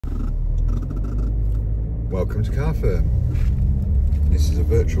Welcome to Car Firm. This is a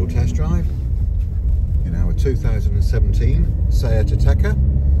virtual test drive in our 2017 Seat Ateca.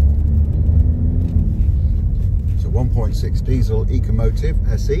 It's a 1.6 diesel Ecomotive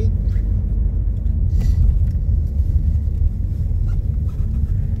SE.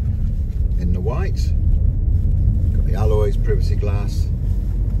 In the white, got the alloys, privacy glass,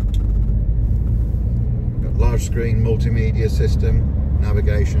 got large screen multimedia system,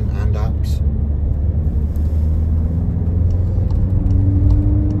 navigation and apps.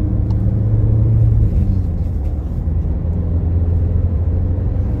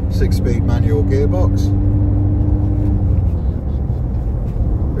 Six-speed manual gearbox.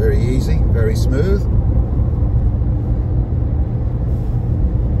 Very easy, very smooth.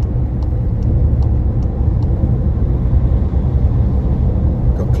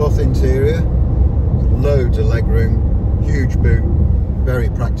 Got cloth interior, loads of legroom, huge boot,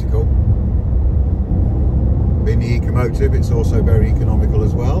 very practical. Being the Ecomotive, it's also very economical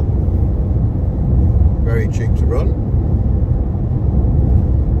as well. Very cheap to run.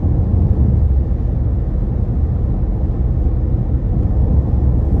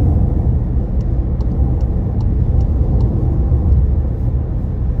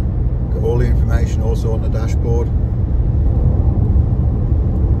 Information also on the dashboard,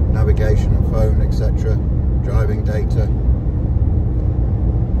 navigation and phone, etc., driving data.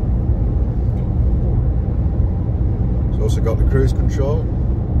 It's also got the cruise control,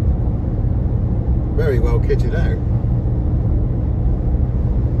 very well kitted out.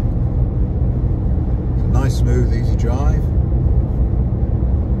 It's a nice, smooth, easy drive.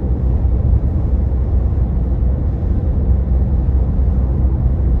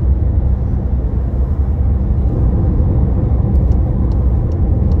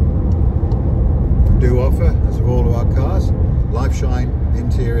 Do offer, as of all of our cars, Lifeshine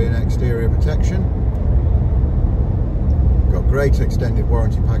interior and exterior protection. Got great extended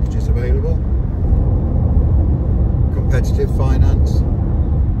warranty packages available. Competitive finance.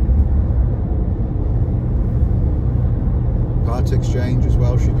 Part exchange as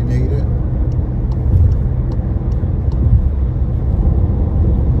well should you need it.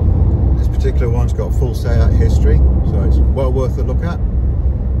 This particular one's got full Seat history, so it's well worth a look at.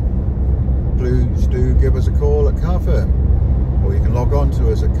 Please do give us a call at Car Firm, or you can log on to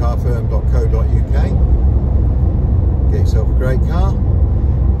us at carfirm.co.uk. Get yourself a great car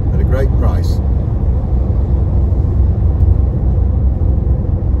at a great price.